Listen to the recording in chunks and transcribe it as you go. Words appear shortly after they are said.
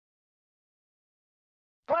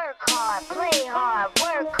work hard, play hard,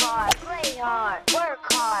 work hard, play hard, work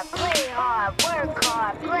hard, play hard, work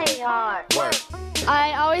hard, play hard, work.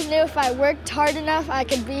 I always knew if I worked hard enough, I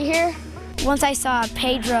could be here. Once I saw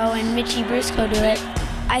Pedro and Mitchie Brusco do it,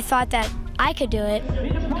 I thought that I could do it.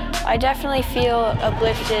 I definitely feel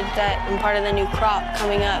uplifted that I'm part of the new crop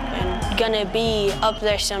coming up and gonna be up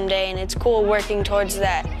there someday, and it's cool working towards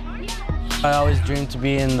that. I always dreamed to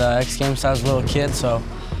be in the X Games since I was a little kid, so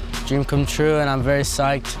dream come true, and I'm very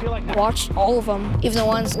psyched. Watched all of them, even the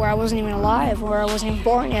ones where I wasn't even alive, where I wasn't even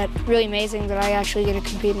born yet. Really amazing that I actually get to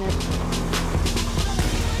compete in it.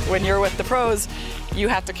 When you're with the pros, you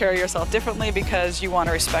have to carry yourself differently because you want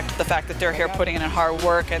to respect the fact that they're here putting in hard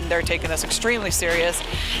work and they're taking this extremely serious,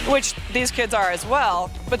 which these kids are as well.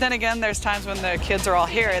 But then again, there's times when the kids are all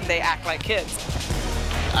here and they act like kids.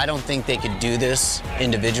 I don't think they could do this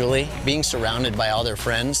individually. Being surrounded by all their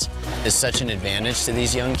friends is such an advantage to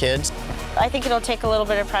these young kids. I think it'll take a little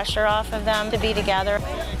bit of pressure off of them to be together.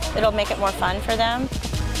 It'll make it more fun for them.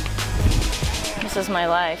 This is my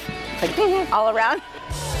life, like all around.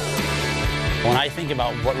 When I think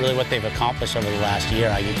about what they've accomplished over the last year,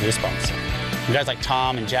 I get goosebumps. You guys like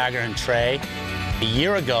Tom and Jagger and Trey, a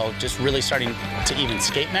year ago, just really starting to even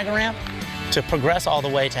skate mega ramp, to progress all the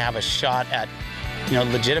way to have a shot at, you know,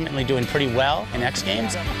 legitimately doing pretty well in X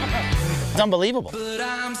Games. It's unbelievable. They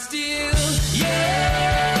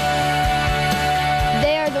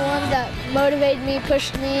are the ones that motivated me,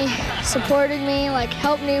 pushed me, supported me, like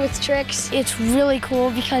helped me with tricks. It's really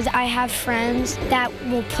cool because I have friends that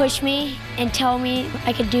will push me and tell me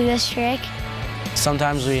I could do this trick.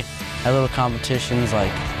 Sometimes we have little competitions,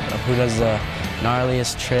 like who does the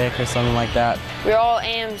gnarliest trick or something like that. We're all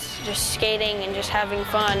AMs just skating and just having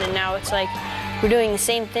fun, and now it's like we're doing the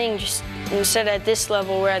same thing, just instead at this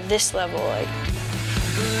level, we're at this level. Like,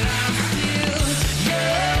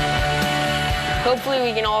 hopefully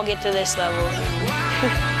we can all get to this level.